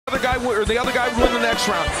guy or the other guy would win the next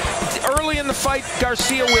round. Early in the fight,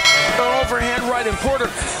 Garcia with an overhand right, and Porter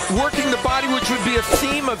working the body, which would be a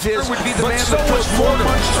theme of his. Would be the man so was Porter.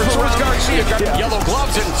 So was Garcia. Yeah. Yellow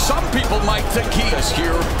gloves, and some people might think he is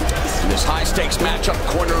here in this high-stakes matchup.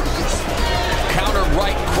 Corner, counter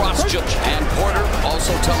right, cross jab, and Porter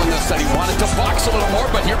also telling us that he wanted to box a little more,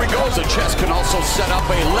 but here he goes. The chest can also set up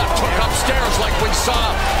a left hook upstairs like we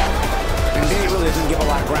saw. And then he really doesn't give a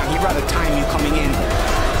lot of ground. He'd rather time you coming in.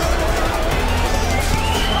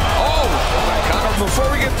 Oh! Before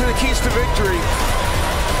we get to the keys to victory,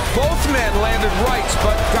 both men landed rights,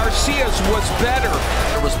 but Garcia's was better.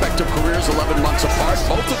 Their respective careers 11 months apart.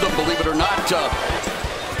 Both of them, believe it or not,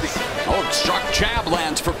 sharp jab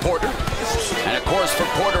lands for Porter. And of course for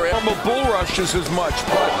Porter, normal bull rushes as much,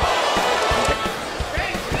 but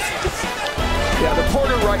yeah, the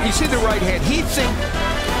Porter right, you see the right hand, he think.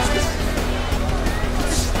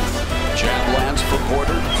 Jab lands for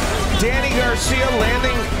Porter. Danny Garcia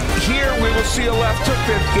landing here. We will see a left hook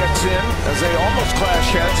that gets in as they almost clash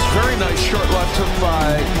heads. Very nice short left hook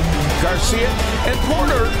by Garcia. And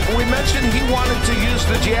Porter, we mentioned he wanted to use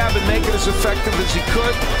the jab and make it as effective as he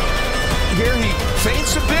could. Here he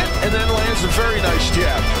feints a bit and then lands a very nice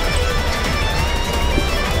jab.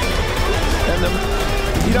 And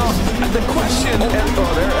the question, and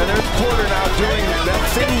there's Porter now doing that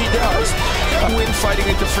thing he does, win fighting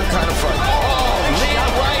a different kind of fight. Oh, knee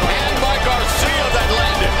right hand by Garcia that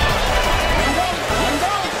landed.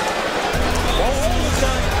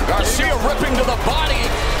 Garcia ripping to the body,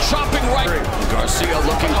 chopping right. Garcia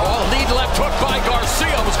looking, lead left hook by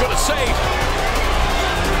Garcia, I was going to say.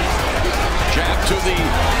 Jab to the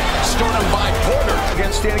sternum by Porter.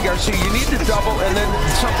 Against Danny Garcia, you need to double and then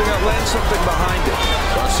something that lands something behind it.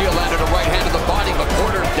 Garcia landed a right hand to the body, but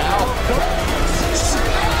Porter down.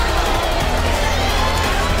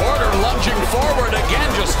 Porter lunging forward again,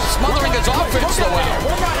 just smothering his offense though out.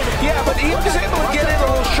 Yeah, but he was able to get in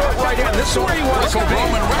a little short right hand. This is where he wants to be.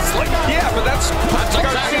 Roman wrestling. Yeah, but that's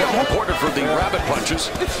exactly Garcia. Porter for the rabbit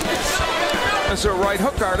punches. As a right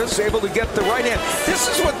hook artist, able to get the right hand. This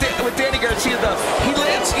is what Danny Garcia does. He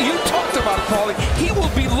lands, you talked about it, Paulie, he will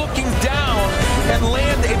be looking down and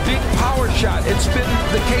land a big power shot. It's been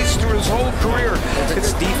the case through his whole career.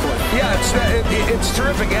 It's decoy. Yeah, it's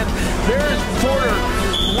terrific. And there's Porter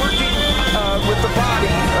working with the body,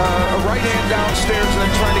 a right hand downstairs and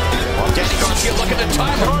then trying to... Danny Garcia looking at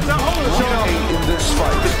timer. In this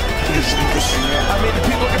fight. I mean,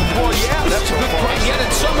 people can, well, yeah, that's a good point. Yet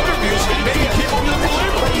in some interviews, maybe people didn't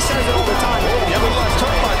believe it. But he says it all the time. Yeah, but left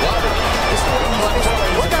hook by Porter.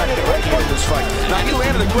 In this fight. Now, he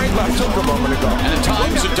landed a great left hook a moment ago. And at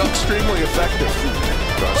times it does extremely effective.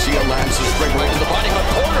 Garcia lands a straight right to the body, but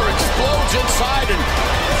Porter explodes inside and...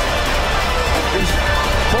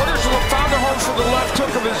 Porter's found a home for the left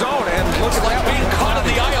hook of his own, and look at that, being caught in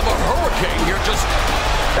the eye of a hurricane here. Just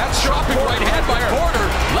that's chopping right hand by Porter,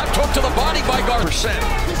 left hook to the body by Garcia.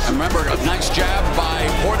 And remember, a nice jab by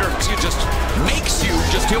Porter. He just makes you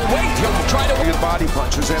he'll wait. He'll try to get body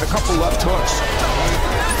punches and a couple left hooks.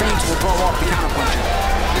 Feints will throw off the counter punching.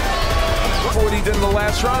 For what he did in the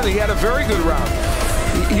last round, he had a very good round.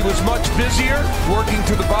 He was much busier, working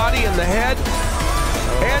to the body and the head.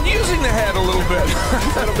 And using the head a little bit.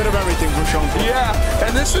 A little bit of everything from Shawn Porter. Yeah,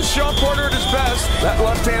 and this is Shawn Porter at his best. That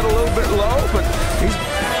left hand a little bit low, but he's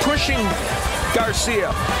pushing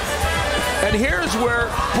Garcia. And here's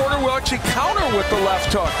where Porter will actually counter with the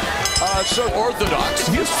left hook. So orthodox.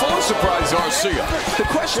 He's full of surprise, Garcia. The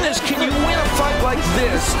question is, can you win a fight like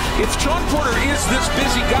this? If Shawn Porter is this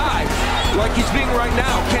busy guy, like he's being right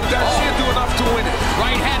now, can Garcia do enough to win it?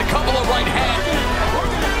 Right hand, a couple of right hand.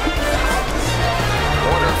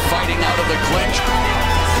 Porter fighting out of the clinch.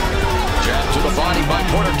 Jab to the body by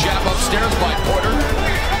Porter. Jab upstairs by Porter.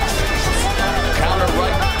 Counter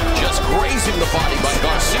right, just grazing the body by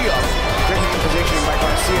Garcia. Good hand positioning by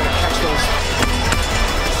Garcia to catch those.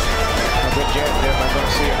 A good jab there by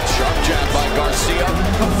Garcia. Sharp jab by Garcia.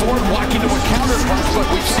 Forward blocking to a counter punch, but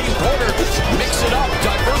we've seen Porter mix it up,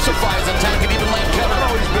 diversify his attack, and even land counter.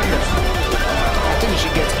 Always been there. I think he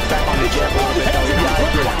should get back on the jab a little bit.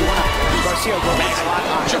 Garcia goes back a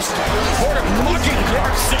lot. Just Porter mugging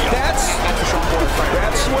Garcia. That's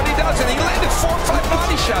what he does, and he landed 4 or 5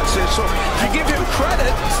 body shots there. So if you give him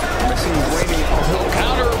credit,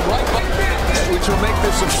 counter right, which will make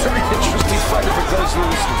this a very interesting fight if it goes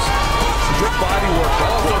loose. Good body work.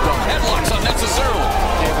 Both of them headlocks unnecessarily.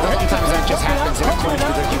 Yeah, but sometimes that just happens in a clinch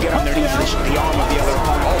because you get underneath the arm of the other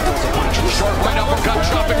opponent. Short right uppercut,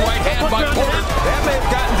 chopping right hand by Porter. That may have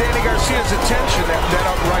gotten Danny Garcia's attention,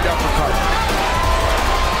 that right uppercut.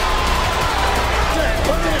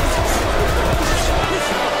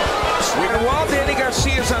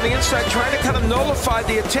 Garcia is on the inside trying to kind of nullify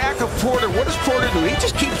the attack of Porter. What does Porter do? He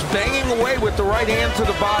just keeps banging away with the right hand to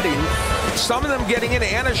the body. Some of them getting in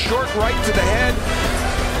and a short right to the head.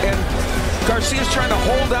 And Garcia's trying to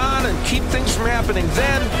hold on and keep things from happening.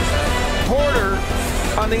 Then Porter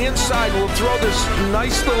on the inside will throw this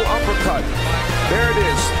nice little uppercut. There it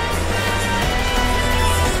is.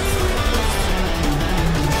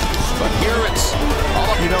 But here it's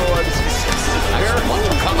all up. You know what?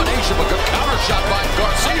 Wonderful combination, but good counter shot by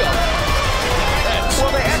Garcia. Well,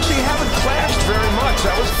 they actually haven't clashed very much.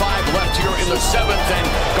 That was 5 left here in the 7th, and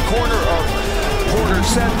the corner of Porter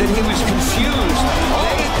said that he was confused.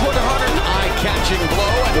 They put an eye-catching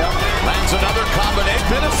blow and lands another combination.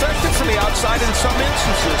 Been effective from the outside in some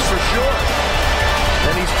instances, for sure.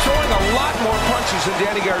 And he's throwing a lot more punches than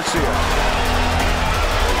Danny Garcia.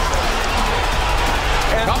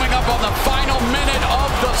 And coming up on the final minute of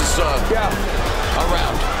the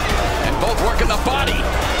round. And both working the body.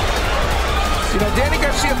 You know, Danny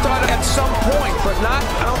Garcia thought at some point, but not,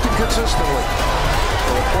 I don't think, consistently.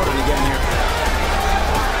 Porter to get in here.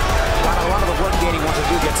 A lot of the work Danny wants to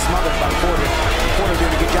do gets smothered by Porter. Porter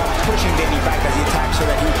doing a good job of pushing Danny back as he attacks so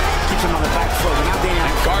that he keeps him on the back foot. But now Danny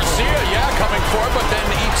and Garcia, coming forward, but then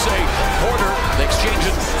eats a Porter. They exchange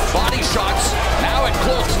body shots. Now it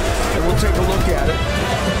close. And we'll take a look at it.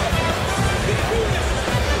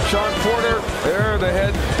 Shawn Porter, there, the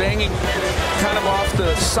head banging kind of off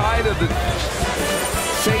the side of the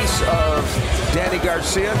face of Danny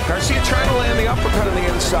Garcia. Garcia trying to land the uppercut on the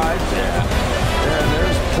inside. And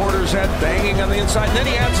there's Porter's head banging on the inside. And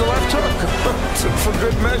then he adds a left hook for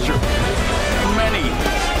good measure. Many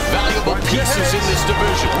valuable pieces in this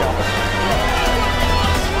division.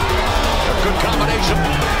 A good combination.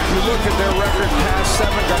 You look at their record past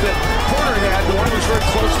 7 that Porter had. One was very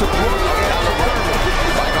close to Brook.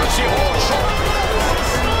 By Garcia, short.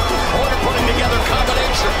 Porter putting together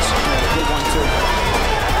combinations. good one too.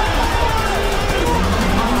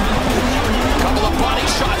 Couple of body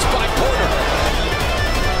shots by Porter.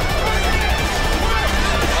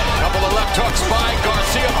 Couple of left hooks by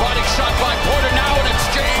Garcia. Body shot by Porter. Now an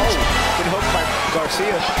exchange. Good hook by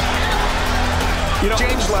Garcia. You know,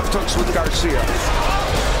 exchange left hooks with Garcia.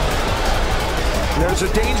 There's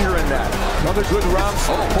a danger in that. Another good round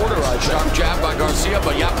for Porter, I think. Sharp jab by Garcia,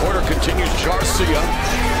 but Porter continues. Garcia.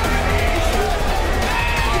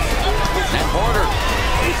 And Porter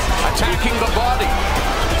attacking the body.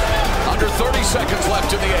 Under 30 seconds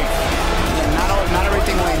left in the 8th. Yeah, not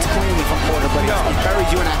everything lands cleanly from Porter, but he buries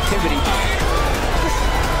you in activity.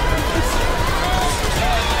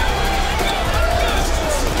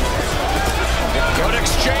 Good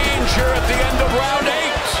exchange here at the end of round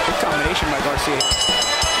 8. Good combination by Garcia.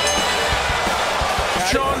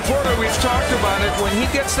 Shawn Porter, we've talked about it. When he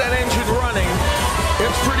gets that engine running,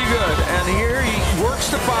 it's pretty good. And here he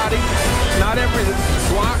works the body. Not everything.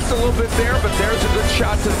 Blocked a little bit there, but there's a good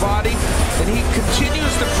shot to the body. And he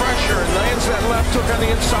continues the pressure and lands that left hook on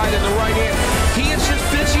the inside and the right hand. He is just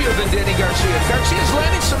busier than Danny Garcia. Garcia's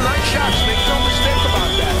landing some nice shots. Make no mistake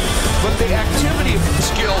about that. But the activity of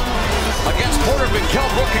skill against Porter have been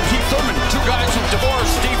Kell Brook and Keith Thurman. Two guys who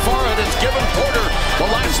divorced. Steve Farrad has given Porter the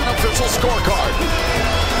last official scorecard.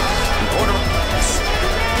 And Porter,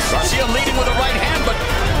 Garcia leading with a right hand, but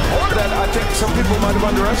Porter, that I think some people might have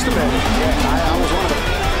underestimated. Yeah, I was one of them.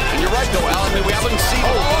 And you're right, though, Alan. We haven't seen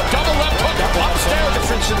double left hook upstairs.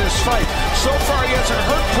 Difference in this fight. So far, he hasn't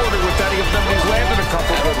hurt Porter with any of them. He's landed a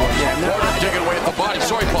couple good ones. Yeah, Porter digging away at the body.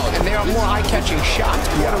 Sorry, Paul. And they are more eye-catching shots.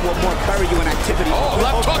 Porter will more bury you in activity.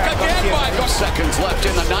 Left hook again by seconds left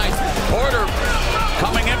in the 9th. Porter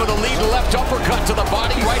coming in with a lead left uppercut to the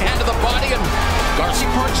body, right hand to the body, and Garcia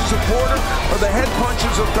punches of Porter or the head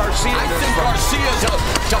punches of Garcia. I think Garcia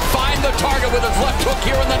to find the target with his left hook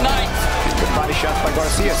here in the 9th. Good body shots by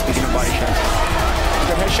Garcia, speaking of body shots.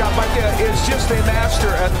 Good head shot by is just a master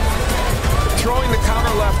at throwing the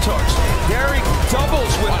counter left hooks. There he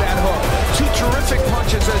doubles with that hook. Two terrific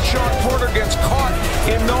punches as Shawn Porter gets caught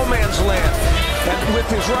in no man's land. And with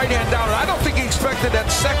his right hand down, I don't think he expected that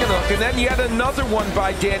second hook. And then yet another one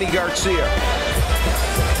by Danny Garcia.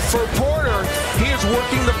 For Porter, he is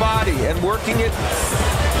working the body and working it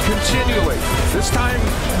continually. This time,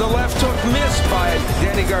 the left hook missed by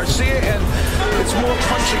Danny Garcia, and it's more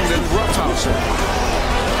punching than roughhousing.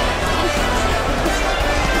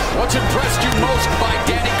 What's impressed you most by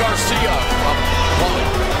Danny Garcia?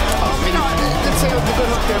 Let's say the good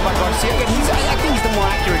hook there by Garcia. Again, I think he's the more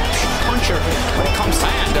accurate puncher when it comes to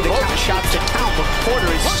the kind of shots to count. But Porter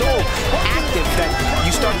is so active that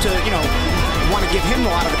you start to, want to give him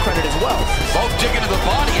a lot of the credit as well. Both digging to the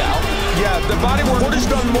body out. Yeah, the body work. Porter's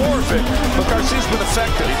done more of it, but Garcia's been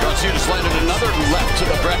effective. Garcia just landed another left to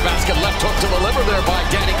the breadbasket. Left hook to the liver there by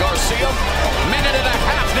Danny Garcia. Minute and a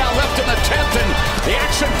half now left in the 10th, and the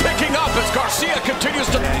action picking up as Garcia continues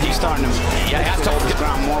to... Yeah, he's starting to hold his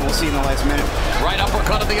ground more. We'll see in the last minute. Right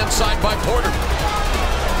uppercut on the inside by Porter.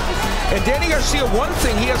 And Danny Garcia, one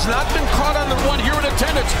thing, he has not been caught on the one here in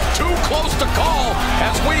attendance. Too close to call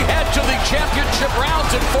as we head to the championship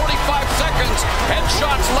rounds in 45 seconds.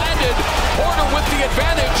 Headshots landed. Porter with the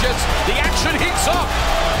advantage as the action heats up.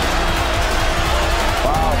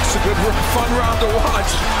 Wow, it's a good, fun round to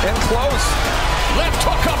watch and close. Left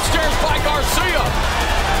hook upstairs by Garcia.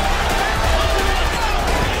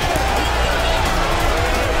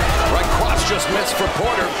 Right cross just missed for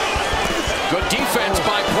Porter. Good defense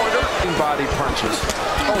by Porter. Body punches.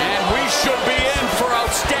 And we should be in for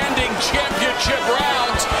outstanding championship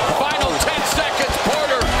rounds. Final 10 seconds.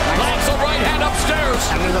 Porter lands a right hand upstairs.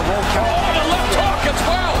 And with a roll counter. Oh, the left hook as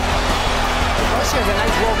well. Garcia has a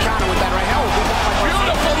nice roll counter with that right hand.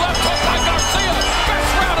 Beautiful left hook by Garcia.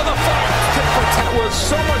 Best round of the fight. It was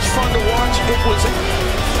so much fun to watch. It was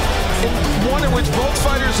one in which both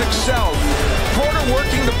fighters excelled. Porter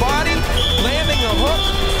working the body, landing a hook.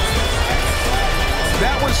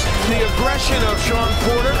 That was the aggression of Shawn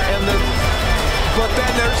Porter, but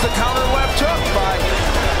then there's the counter left hook by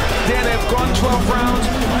Dan. They've gone 12 rounds.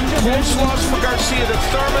 Close loss for Garcia to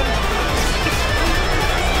Thurman.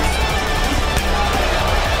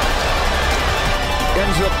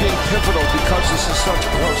 Ends up being pivotal because this is such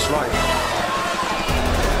a close fight.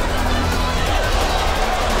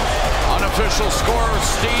 Unofficial score,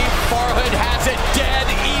 Steve Farhood has it dead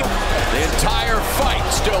even. The entire fight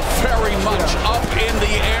still very much up in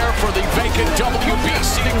the air for the vacant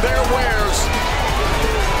WBC. Their wares.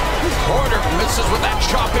 Porter misses with that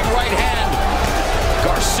chopping right hand.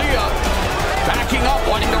 Garcia backing up,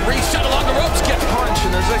 wanting to reset along the ropes. Gets punch,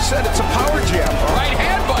 and as I said, it's a power jab. Right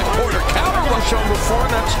hand by Porter. Counter rush shown before,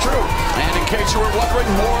 and that's true. And in case you were wondering,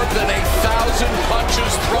 more than 1,000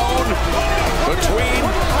 punches thrown between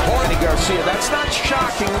Porter and Garcia. That's not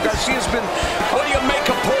shocking. Garcia's been... What do you make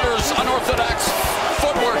of Porter's unorthodox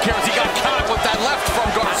footwork here as he got caught with that left from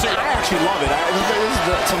Garcia? I actually love it. This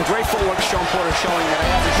is some great footwork Shawn Porter showing that I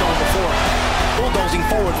haven't shown before. Bulldozing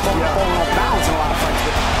forward, falling off balance in a lot of fights.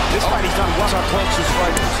 But this fight he's done well. Our closest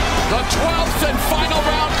fighters. The 12th and final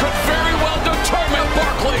round could very well determine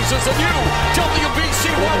Barclays as a new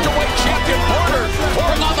WBC welterweight champion. Porter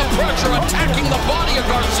pouring on the pressure, attacking the body of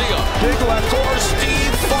Garcia. Big left. For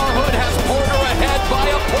Steve Farhood has Porter ahead by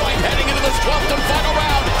a point heading into this 12th and final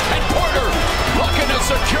round. And Porter looking to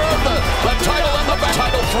secure the title and the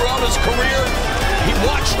title throughout his career. He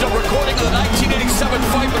watched a recording of the 1987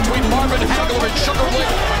 fight between Marvin Hagler and Sugar Lee.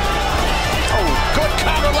 Oh, good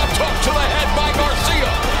counter left hook to the head by Garcia.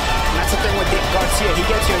 And that's the thing with Garcia. He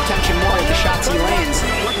gets your attention more with the shots he lands.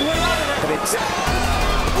 But it's...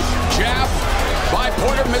 Jab by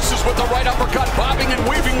Porter, misses with the right uppercut, bobbing and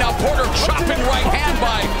weaving. Now Porter chopping right hand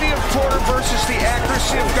by... Porter versus the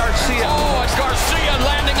accuracy of Garcia. Oh, it's Garcia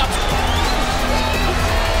landing up.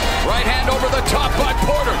 Right hand over the top by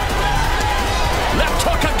Porter. Left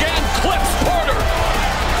hook again, clips Porter.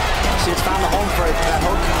 See, it's found the home for that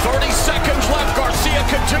hook. 30 seconds left. Garcia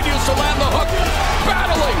continues to land the hook.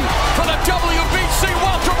 Battling for the WBC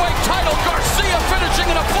welterweight title. Garcia finishing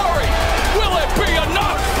in a flurry. Will it be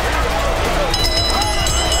enough?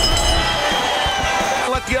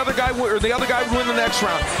 Let the other guy win the next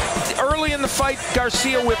round. Early in the fight,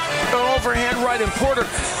 Garcia with an overhand right, and Porter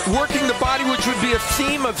working the body, which would be a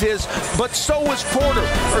theme of his, but so was Porter,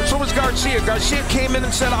 or so was Garcia. Garcia came in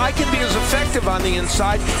and said, I can be as effective on the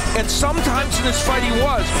inside, and sometimes in this fight he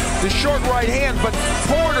was. The short right hand, but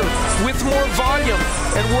Porter with more volume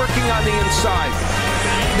and working on the inside.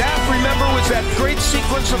 That, remember, was that great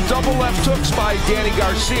sequence of double left hooks by Danny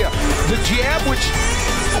Garcia. The jab, which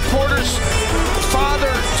Porter's father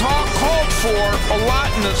called for a lot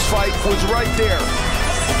in this fight, was right there.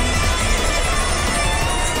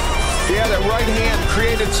 Yeah, that right hand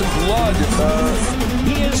created some blood.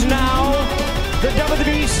 He is now